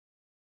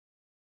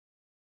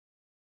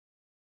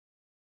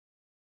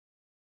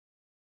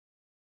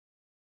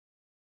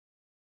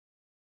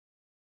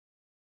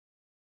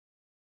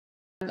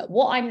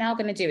What I'm now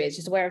going to do is,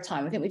 just aware of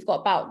time, I think we've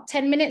got about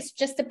 10 minutes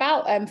just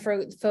about for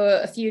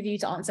a few of you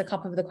to answer a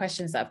couple of the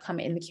questions that have come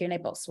in the Q&A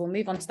box. So we'll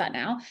move on to that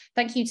now.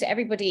 Thank you to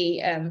everybody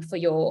for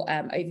your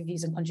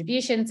overviews and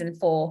contributions, and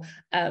for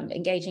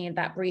engaging in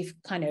that brief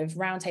kind of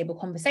roundtable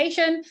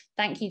conversation.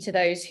 Thank you to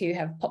those who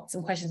have popped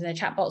some questions in the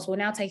chat box. We'll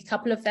now take a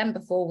couple of them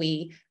before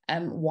we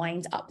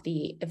wind up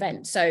the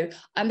event. So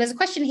there's a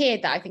question here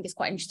that I think is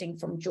quite interesting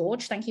from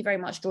George. Thank you very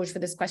much, George, for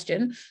this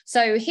question.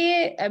 So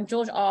here,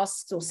 George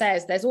asks or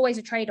says, there's always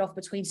a trade-off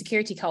between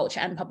security culture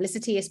and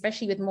publicity,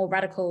 especially with more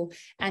radical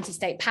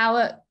anti-state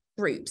power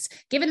groups.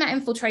 Given that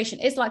infiltration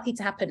is likely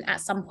to happen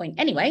at some point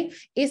anyway,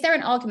 is there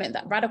an argument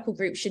that radical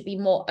groups should be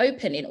more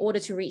open in order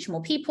to reach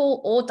more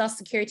people, or does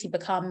security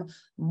become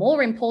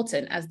more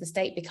important as the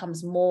state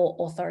becomes more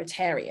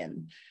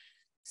authoritarian?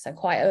 So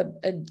quite a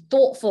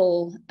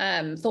thoughtful,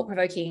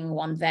 thought-provoking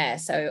one there.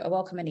 So I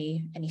welcome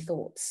any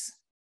thoughts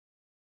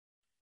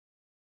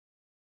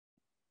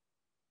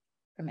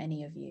from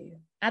any of you.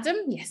 Adam,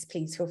 yes,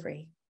 please feel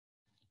free.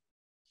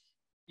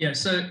 Yeah,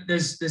 so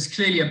there's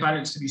clearly a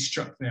balance to be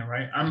struck there,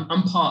 right?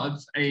 I'm part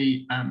of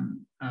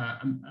an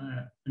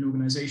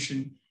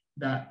organisation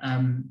that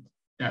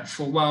that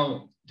for a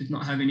while did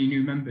not have any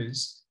new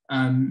members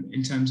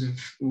in terms of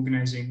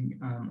organising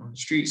on the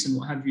streets and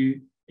what have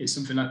you. It's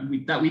something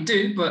that we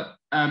do, but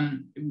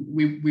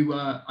we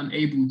were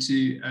unable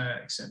to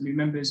accept new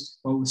members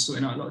while we're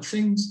sorting out a lot of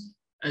things,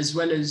 as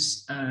well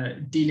as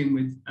dealing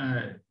with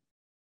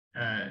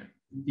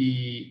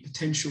the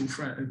potential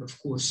threat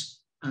of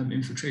course,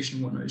 infiltration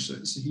and whatnot. So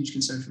it's a huge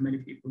concern for many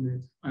people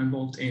who are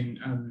involved in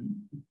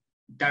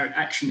direct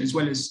action, as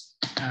well as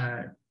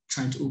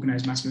trying to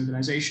organise mass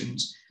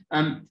mobilizations.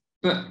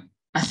 But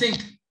I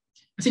think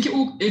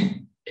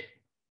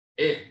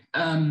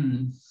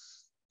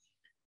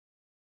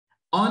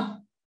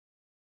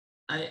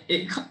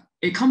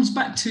it comes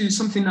back to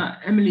something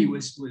that Emily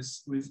was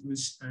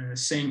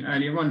saying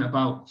earlier on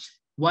about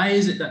why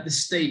is it that the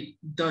state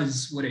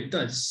does what it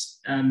does?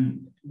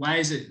 Why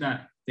is it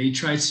that they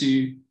try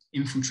to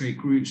infiltrate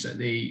groups, that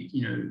they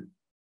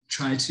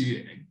try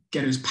to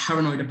get us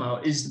paranoid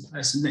about, is the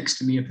person next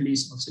to me a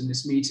police officer in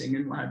this meeting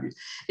and what have you?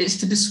 It's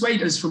to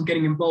dissuade us from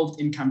getting involved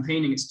in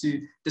campaigning. It's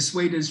to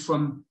dissuade us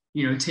from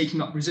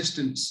taking up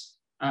resistance.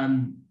 I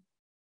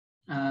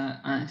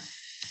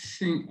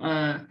think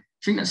that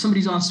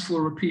somebody's asked for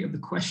a repeat of the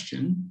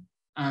question.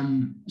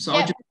 So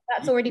yeah,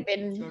 that's already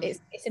been,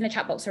 it's in the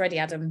chat box already,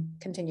 Adam,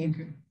 continue.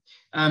 Okay.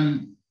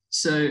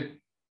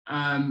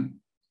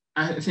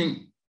 I think,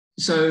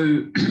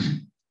 so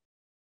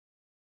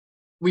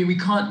we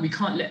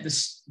can't let the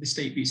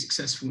state be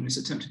successful in its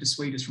attempt to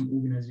dissuade us from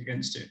organising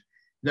against it.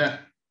 The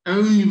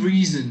only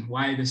reason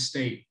why the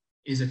state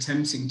is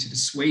attempting to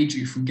dissuade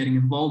you from getting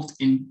involved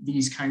in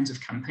these kinds of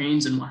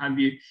campaigns and what have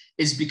you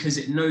is because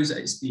it knows that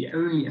it's the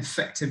only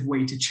effective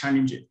way to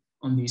challenge it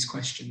on these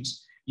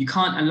questions. You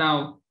can't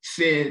allow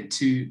fear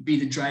to be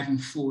the driving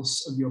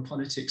force of your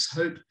politics.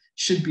 Hope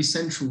should be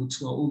central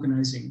to our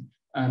organising.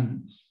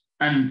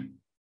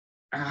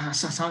 I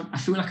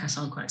feel like I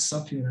sound quite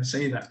soppy when I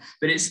say that,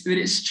 but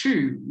it's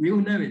true. We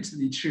all know it to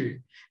be true.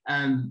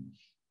 And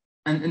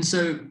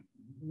so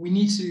we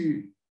need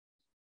to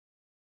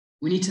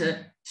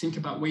think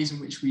about ways in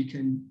which we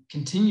can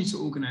continue to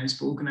organise,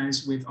 but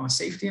organise with our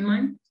safety in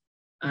mind,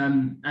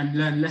 and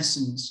learn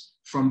lessons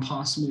from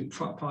past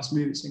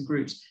movements and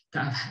groups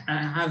that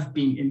have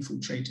been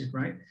infiltrated,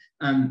 right?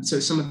 So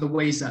some of the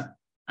ways that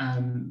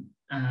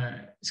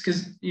it's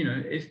because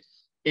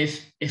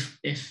if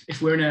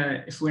we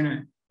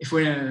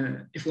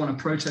want to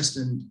protest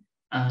and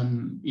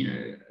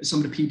some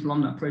of the people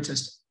on that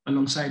protest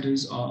alongside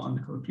us are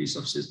undercover police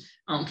officers,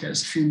 I don't care.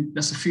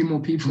 That's a few more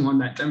people on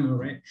that demo,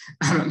 right?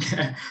 I don't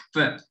care.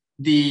 But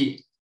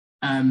the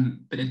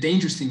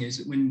dangerous thing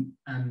is when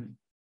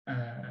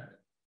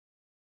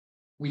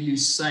we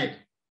lose sight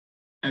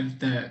of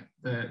the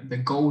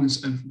goals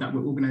that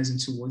we're organising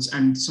towards,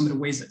 and some of the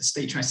ways that the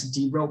state tries to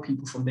derail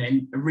people from their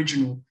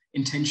original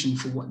intention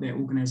for what they're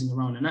organising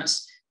around. And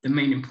that's the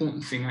main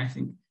important thing, I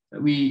think,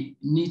 that we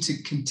need to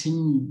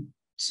continue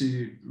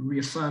to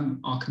reaffirm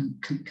our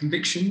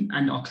conviction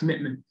and our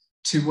commitment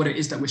to what it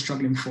is that we're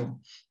struggling for.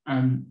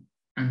 And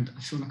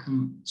I feel like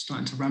I'm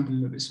starting to ramble a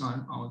little bit, so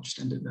I'll just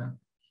end it there.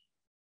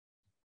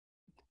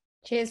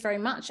 Cheers very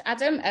much,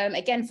 Adam.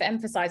 Again, for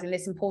emphasising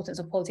this importance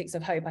of politics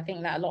of hope. I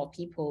think that a lot of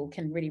people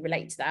can really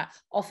relate to that.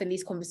 Often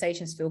these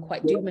conversations feel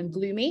quite doom and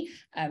gloomy,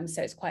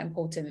 so it's quite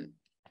important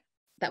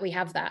that we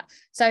have that.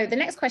 So the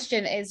next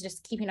question is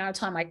just keeping our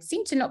time. I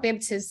seem to not be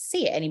able to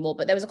see it anymore,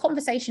 but there was a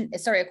question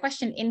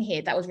in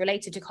here that was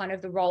related to kind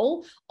of the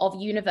role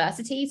of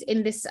universities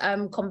in this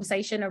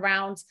conversation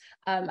around,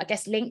 I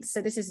guess, links.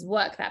 So this is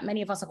work that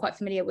many of us are quite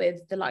familiar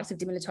with, the likes of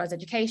demilitarised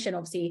education,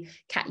 obviously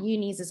CAAT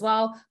unis as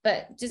well.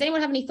 But does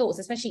anyone have any thoughts,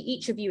 especially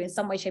each of you in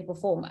some way, shape or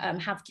form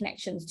have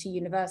connections to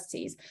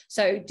universities?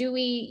 So do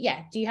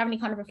you have any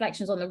kind of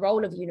reflections on the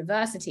role of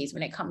universities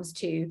when it comes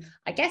to,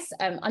 I guess,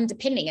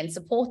 underpinning and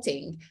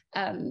supporting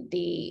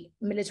the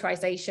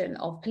militarization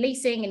of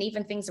policing and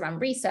even things around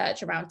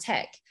research, around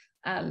tech,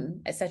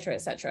 et cetera, et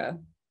cetera?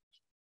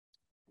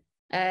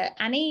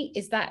 Annie,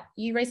 is that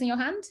you raising your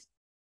hand?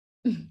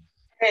 It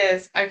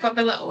is. I've got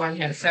the little one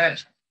here, so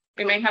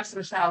we may have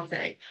some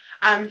shouting.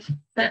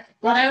 But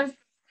what I was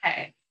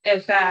saying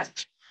is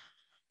that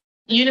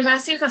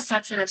universities are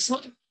such an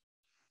important.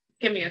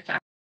 Give me a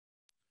sec.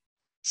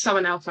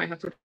 Someone else might have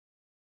to.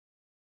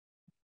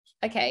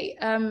 Okay.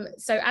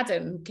 So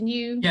Adam, can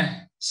you?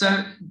 Yeah.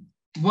 So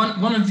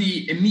one of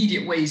the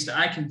immediate ways that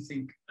I can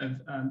think of,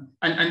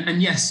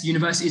 and yes,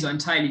 universities are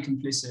entirely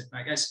complicit.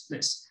 I guess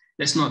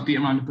let's not beat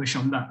around the bush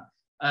on that.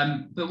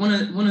 But one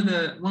of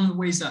the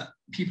ways that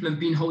people have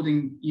been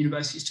holding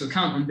universities to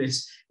account on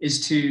this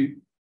is to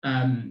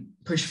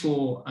push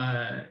for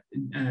a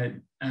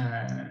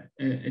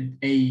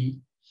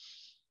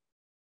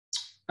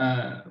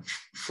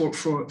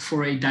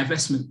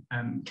divestment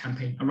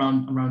campaign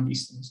around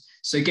these things.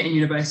 So getting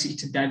university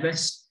to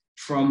divest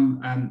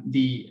from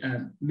the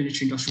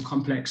military-industrial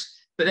complex.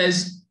 But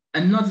there's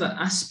another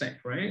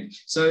aspect, right?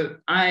 So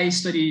I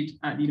studied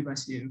at the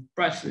University of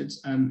Bradford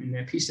in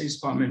their Peace Studies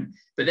department,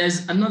 but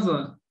there's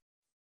another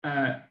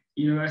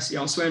university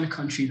elsewhere in the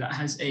country that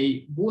has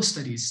a war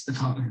studies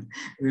department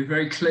with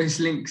very close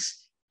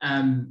links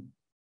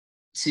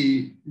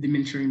to the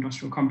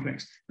military-industrial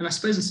complex. And I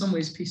suppose in some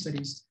ways Peace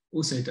Studies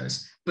also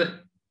does,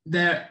 but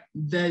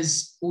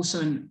there's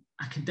also an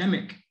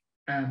academic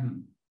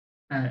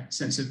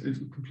sense of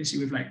complicity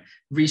with like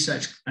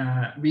research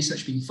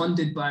being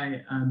funded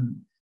by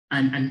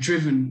and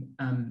driven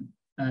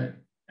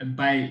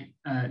by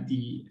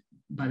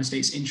the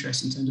state's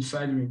interest in terms of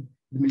furthering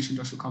the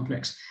military-industrial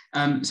complex.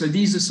 So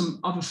these are some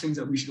other things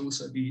that we should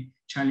also be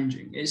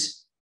challenging.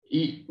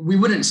 We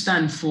wouldn't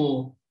stand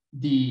for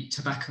the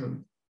tobacco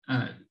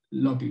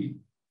lobby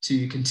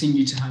to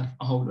continue to have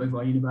a hold over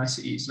our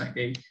universities like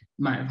they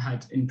might have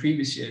had in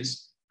previous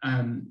years,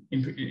 in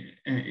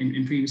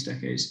previous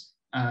decades.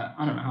 I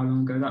don't know how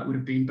long ago that would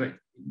have been, but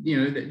you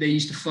know, they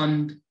used to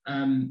fund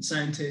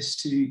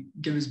scientists to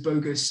give us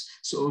bogus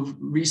sort of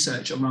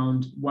research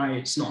around why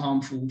it's not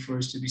harmful for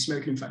us to be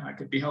smoking. In fact, that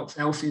could be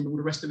healthy and all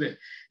the rest of it.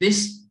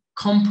 This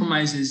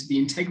compromises the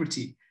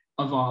integrity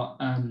of our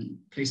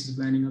places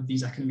of learning of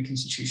these academic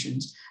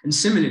institutions. And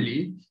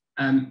similarly,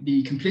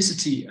 the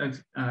complicity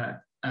of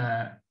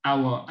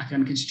our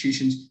academic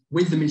institutions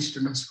with the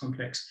military-industrial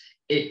complex,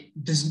 it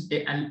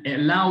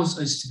allows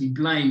us to be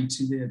blind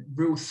to the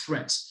real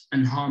threats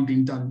and harm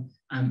being done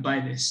by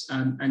this.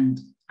 And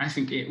I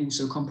think it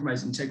also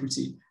compromises the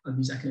integrity of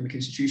these academic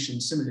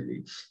institutions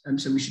similarly.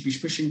 So we should be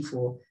pushing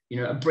for, you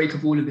know, a break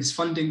of all of this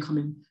funding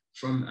coming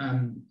from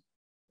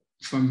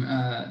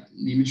the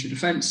Ministry of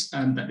Defence,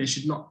 that there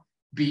should not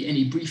be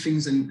any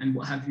briefings and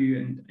what have you,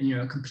 and you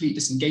know, a complete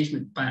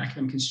disengagement by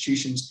academic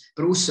institutions,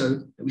 but also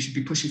that we should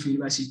be pushing for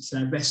universities to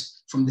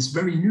divest from this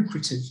very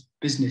lucrative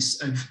business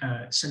of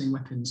selling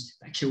weapons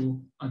that kill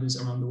others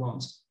around the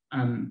world.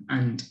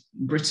 And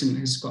Britain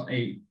has got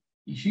a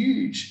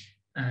huge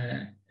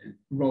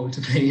role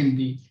to play in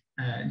the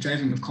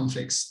driving of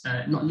conflicts,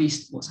 not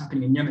least what's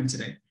happening in Yemen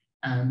today,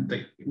 but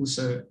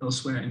also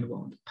elsewhere in the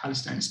world,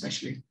 Palestine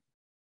especially.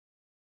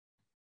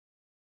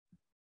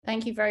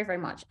 Thank you very, very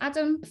much.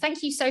 Adam,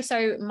 thank you so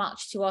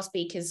much to our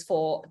speakers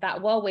for that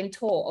whirlwind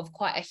tour of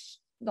a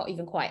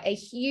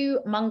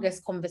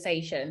humongous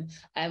conversation.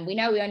 We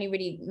know we only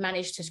really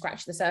managed to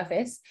scratch the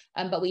surface,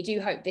 but we do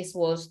hope this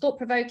was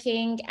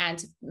thought-provoking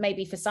and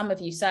maybe for some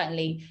of you,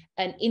 certainly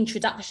an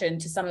introduction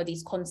to some of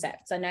these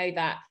concepts. I know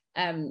that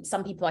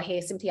some people are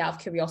here simply out of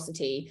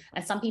curiosity,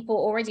 and some people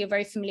already are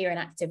very familiar and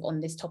active on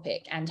this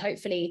topic. And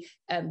hopefully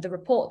the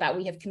report that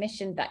we have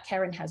commissioned, that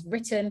Keren has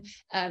written,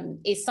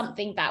 is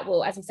something that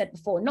will, as I said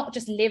before, not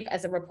just live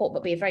as a report,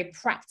 but be a very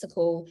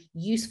practical,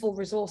 useful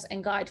resource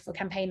and guide for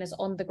campaigners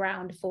on the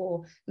ground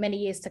for many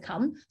years to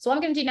come. So what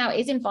I'm going to do now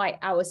is invite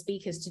our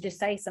speakers to just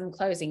say some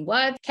closing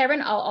words.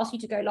 Keren, I'll ask you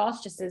to go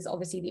last, just as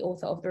obviously the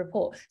author of the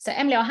report. So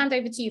Emily, I'll hand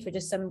over to you for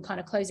just some kind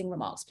of closing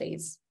remarks,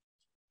 please.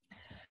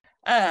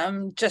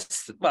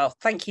 Well,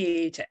 thank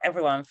you to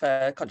everyone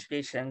for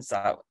contributions.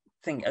 I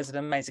think it was an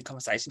amazing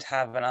conversation to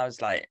have, and I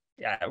was like,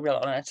 yeah, a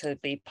real honor to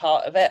be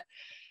part of it.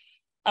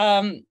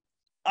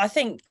 I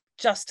think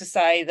just to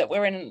say that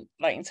we're in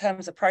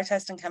terms of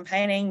protest and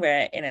campaigning,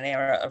 we're in an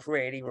era of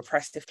really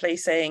repressive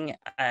policing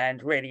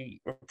and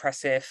really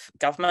repressive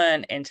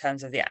government in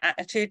terms of the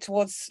attitude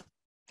towards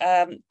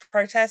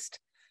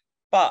protest.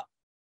 But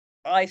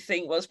I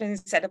think what's been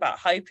said about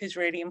hope is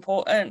really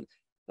important.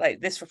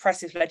 Like, this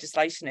repressive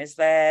legislation is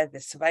there,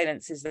 the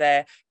surveillance is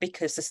there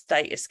because the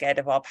state is scared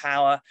of our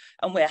power,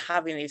 and we're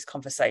having these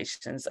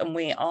conversations and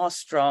we are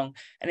strong.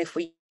 And if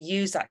we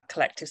use that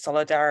collective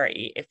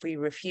solidarity, if we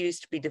refuse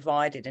to be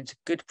divided into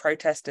good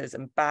protesters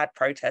and bad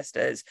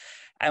protesters,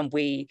 and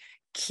we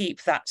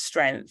keep that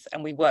strength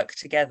and we work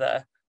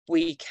together,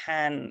 we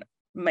can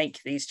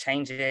make these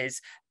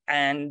changes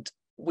and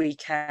we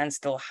can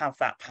still have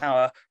that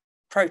power.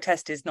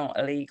 Protest is not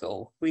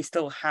illegal. We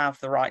still have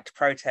the right to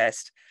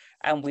protest,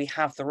 and we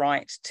have the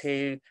right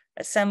to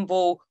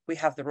assemble. We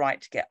have the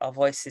right to get our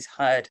voices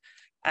heard.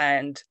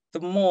 And the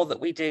more that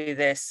we do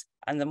this,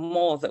 and the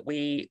more that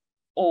we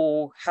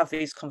all have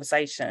these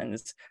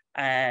conversations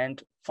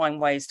and find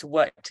ways to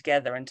work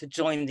together and to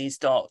join these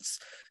dots,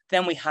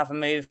 then we have a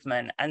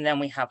movement, and then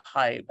we have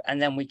hope,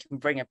 and then we can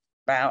bring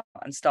about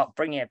and start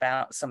bringing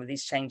about some of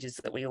these changes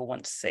that we all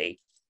want to see.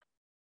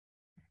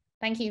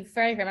 Thank you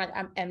very, very much,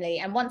 Emily.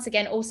 And once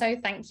again, also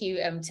thank you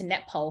to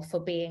Netpol for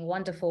being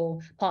wonderful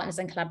partners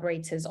and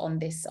collaborators on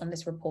this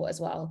report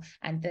as well.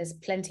 And there's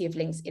plenty of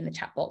links in the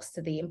chat box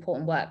to the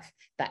important work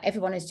that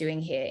everyone is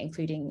doing here,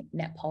 including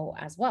Netpol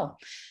as well.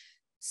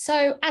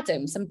 So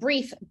Aadam, some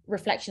brief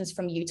reflections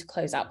from you to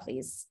close out,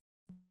 please.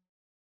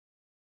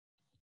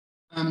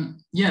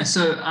 Yeah,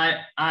 so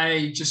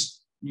I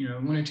just,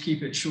 wanted to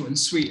keep it short and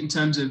sweet in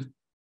terms of,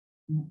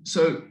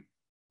 so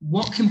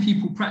what can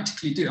people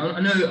practically do? I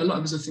know a lot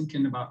of us are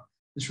thinking about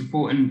this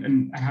report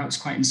and how it's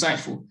quite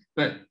insightful,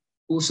 but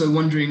also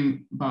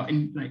wondering about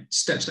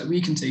steps that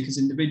we can take as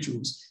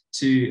individuals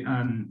to,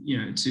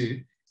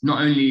 to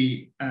not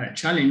only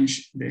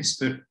challenge this,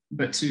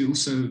 but to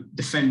also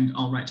defend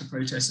our right to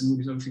protest and all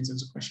these other things.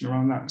 There's a question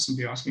around that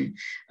somebody asked me.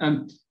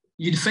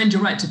 You defend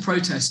your right to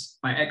protest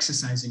by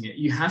exercising it.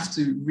 You have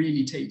to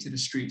really take to the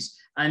streets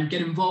and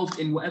get involved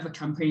in whatever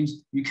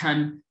campaigns you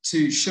can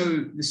to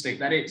show the state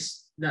that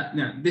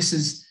this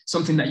is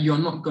something that you're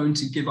not going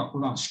to give up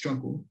without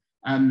struggle,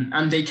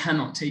 and they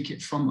cannot take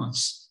it from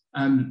us.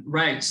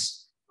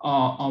 Rights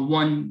are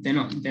one, they're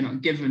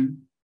not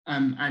given,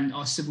 and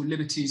our civil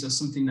liberties are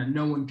something that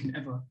no one can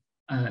ever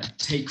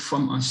take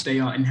from us. They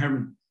are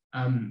inherent,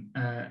 and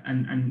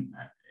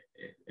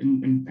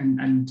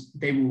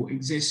they will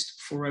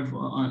exist forever.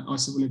 Our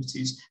civil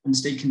liberties, and the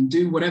state can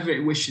do whatever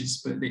it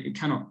wishes, but it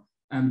cannot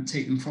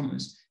take them from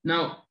us.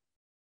 Now,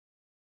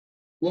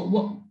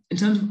 what in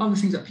terms of other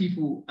things that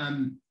people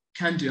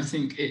can do, I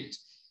think it,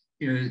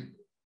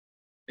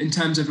 in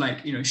terms of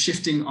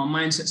shifting our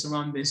mindsets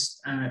around this,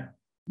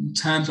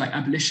 terms like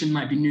abolition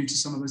might be new to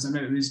some of us. I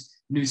know it was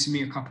new to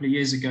me a couple of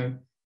years ago.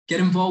 Get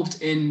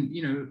involved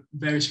in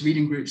various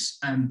reading groups.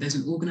 There's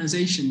an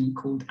organization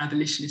called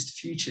Abolitionist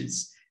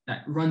Futures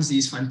that runs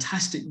these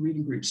fantastic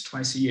reading groups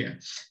twice a year,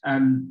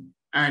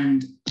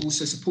 and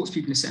also supports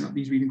people in setting up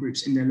these reading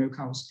groups in their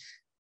locales.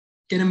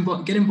 Get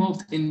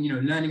involved in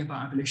learning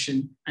about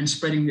abolition and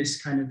spreading this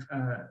kind of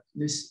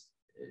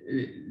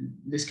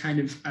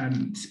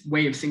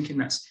way of thinking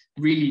that's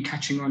really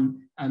catching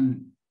on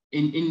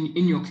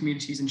in your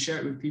communities, and share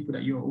it with people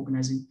that you're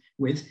organizing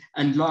with.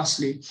 And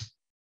lastly,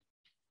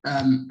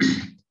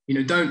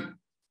 don't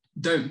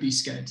be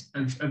scared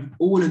of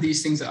all of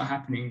these things that are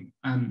happening.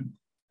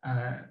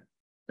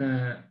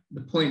 The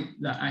point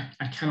that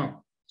I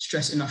cannot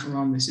stress enough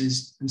around this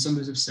is, and some of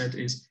us have said,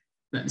 is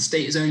that the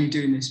state is only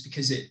doing this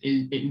because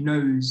it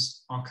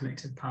knows our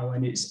collective power,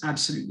 and it's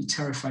absolutely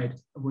terrified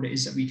of what it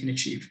is that we can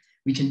achieve.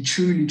 We can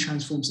truly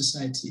transform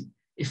society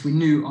if we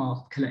knew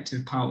our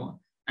collective power.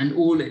 And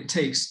all it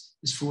takes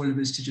is for all of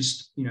us to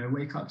just,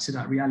 wake up to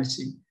that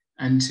reality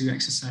and to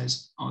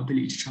exercise our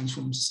ability to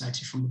transform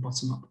society from the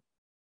bottom up.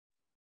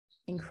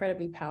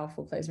 Incredibly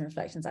powerful closing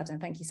reflections,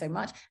 Aadam. Thank you so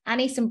much.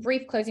 Annie, some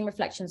brief closing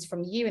reflections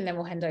from you, and then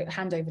we'll hand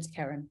over to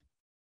Keren.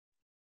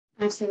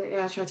 Absolutely,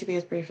 I'll try to be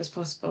as brief as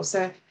possible.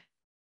 So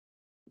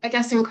I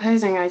guess in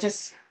closing, I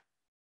just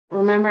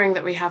remembering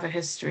that we have a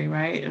history,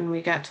 right? And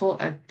we get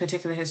taught a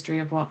particular history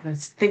of what the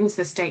things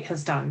the state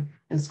has done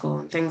in school,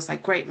 and things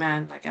like great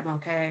men like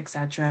MLK,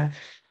 etc.,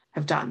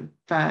 have done.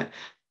 But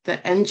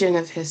the engine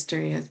of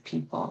history is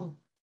people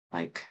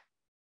like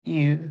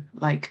you,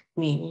 like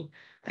me,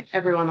 like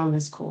everyone on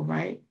this call,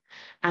 right?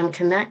 And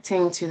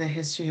connecting to the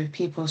history of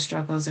people's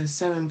struggles is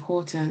so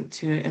important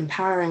to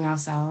empowering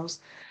ourselves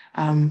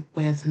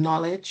with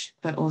knowledge,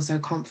 but also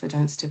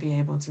confidence to be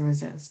able to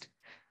resist.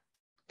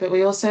 But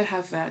we also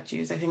have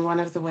virtues. I think one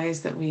of the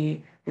ways that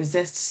we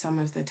resist some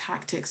of the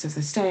tactics of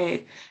the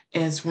state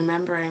is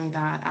remembering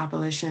that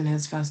abolition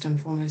is first and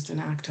foremost an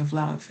act of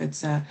love.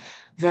 It's a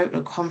vote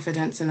of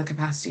confidence in the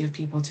capacity of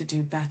people to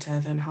do better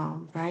than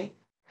harm, right?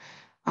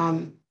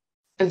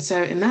 And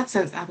so in that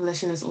sense,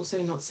 abolition is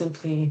also not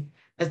simply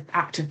an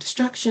act of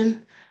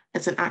destruction,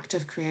 it's an act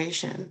of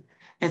creation.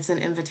 It's an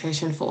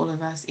invitation for all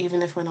of us,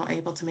 even if we're not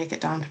able to make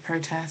it down to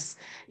protests,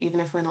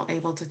 even if we're not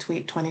able to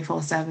tweet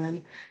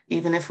 24/7,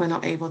 even if we're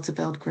not able to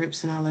build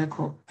groups in our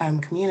local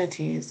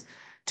communities,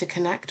 to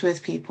connect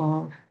with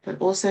people, but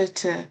also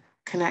to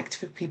connect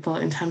with people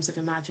in terms of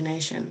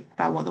imagination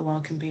about what the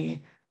world can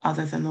be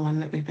other than the one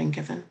that we've been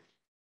given.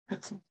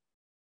 Excellent.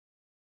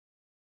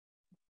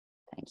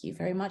 Thank you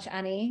very much,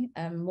 Annie.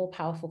 More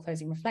powerful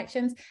closing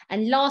reflections.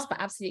 And last but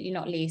absolutely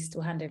not least,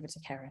 we'll hand over to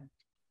Keren.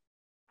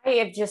 I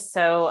am just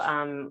so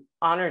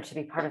honored to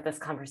be part of this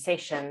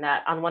conversation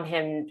that on one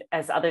hand,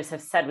 as others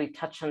have said, we've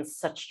touched on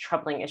such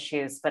troubling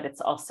issues, but it's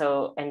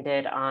also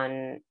ended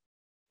on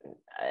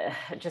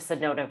just a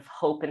note of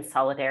hope and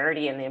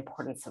solidarity and the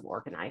importance of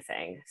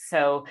organizing.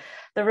 So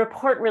the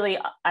report really,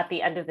 at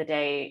the end of the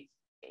day,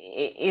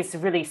 is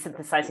really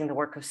synthesizing the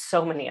work of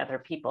so many other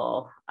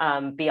people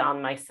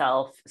beyond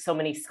myself, so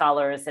many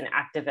scholars and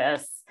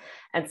activists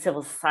and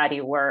civil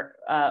society work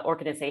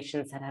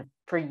organizations that have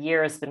for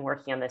years been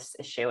working on this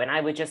issue. And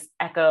I would just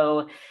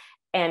echo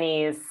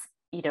Annie's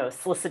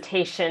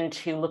solicitation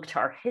to look to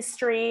our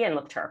history and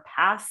look to our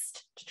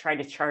past to try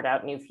to chart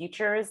out new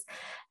futures,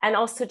 and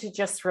also to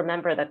just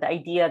remember that the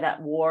idea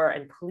that war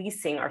and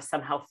policing are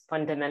somehow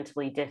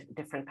fundamentally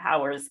different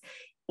powers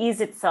is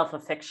itself a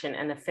fiction,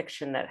 and a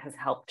fiction that has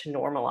helped to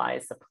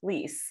normalize the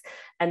police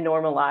and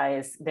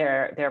normalize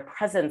their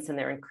presence and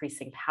their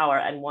increasing power,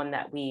 and one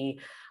that we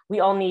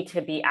all need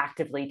to be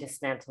actively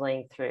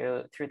dismantling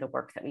through the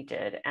work that we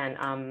did.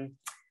 And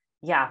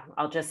yeah,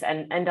 I'll just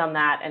end on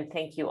that, and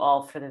thank you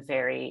all for the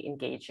very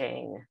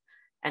engaging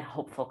and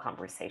hopeful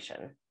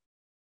conversation.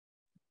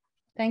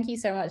 Thank you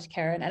so much,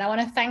 Keren. And I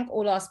want to thank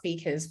all our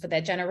speakers for their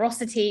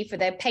generosity, for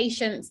their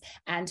patience,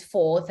 and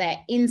for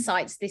their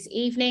insights this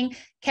evening.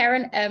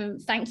 Keren,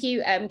 thank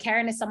you.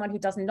 Keren is someone who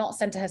does not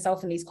center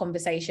herself in these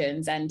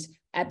conversations, and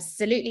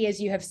absolutely, as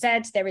you have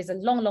said, there is a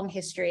long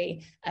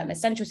history.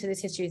 Essential to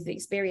this history is the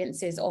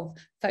experiences of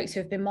folks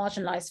who have been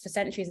marginalized for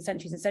centuries and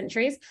centuries and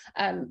centuries.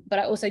 But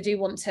I also do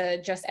want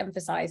to just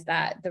emphasize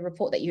that the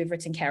report that you have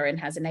written, Keren,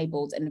 has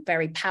enabled a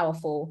very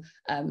powerful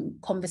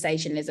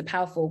conversation, is a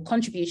powerful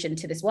contribution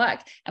to this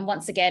work. And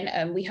once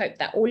again, we hope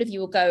that all of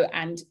you will go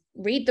and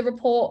read the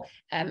report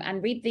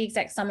and read the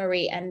exec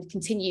summary and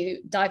continue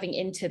diving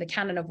into the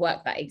canon of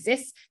work that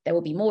exists. There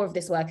will be more of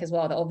this work as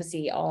well that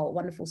obviously our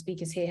wonderful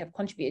speakers here have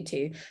contributed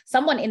to.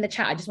 Someone in the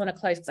chat, I just want to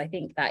close because I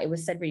think that it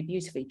was said really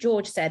beautifully.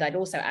 George said, I'd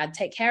also add,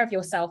 take care of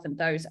yourself and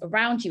those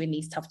around you in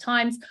these tough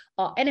times.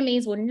 Our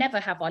enemies will never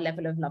have our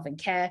level of love and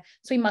care,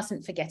 so we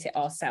mustn't forget it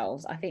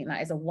ourselves. I think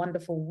that is a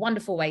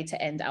wonderful way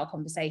to end our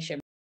conversation.